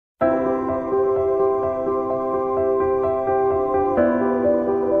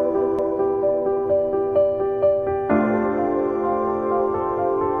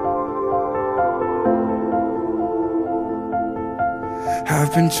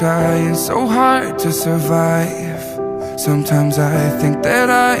I've been trying so hard to survive. Sometimes I think that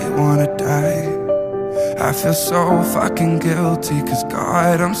I wanna die. I feel so fucking guilty, 'cause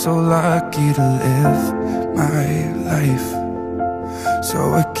God, I'm so lucky to live my life. So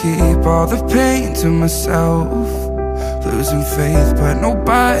I keep all the pain to myself, losing faith but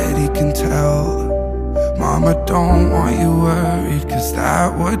nobody can tell. Mama, don't want you worried, 'cause that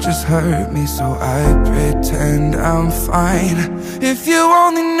would just hurt me. So I pretend I'm fine. If you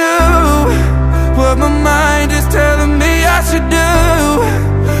only knew what my mind is telling me I should do,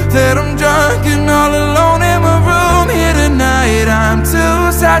 that I'm drunk and all alone in my room here tonight. I'm too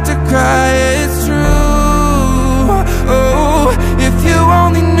sad to cry, it's true. Oh, if you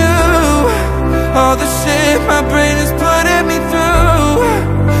only knew all the shit my brain is putting me through.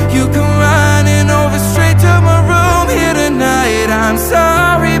 You come running over straight to my room here tonight. I'm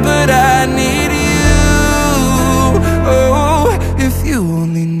sorry, but I need you. Oh, if you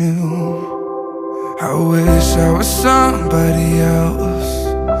only knew. I wish I was somebody else.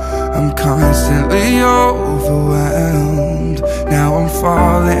 I'm constantly overwhelmed. Now I'm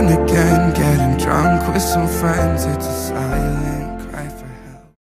falling again, getting drunk with some friends. It's a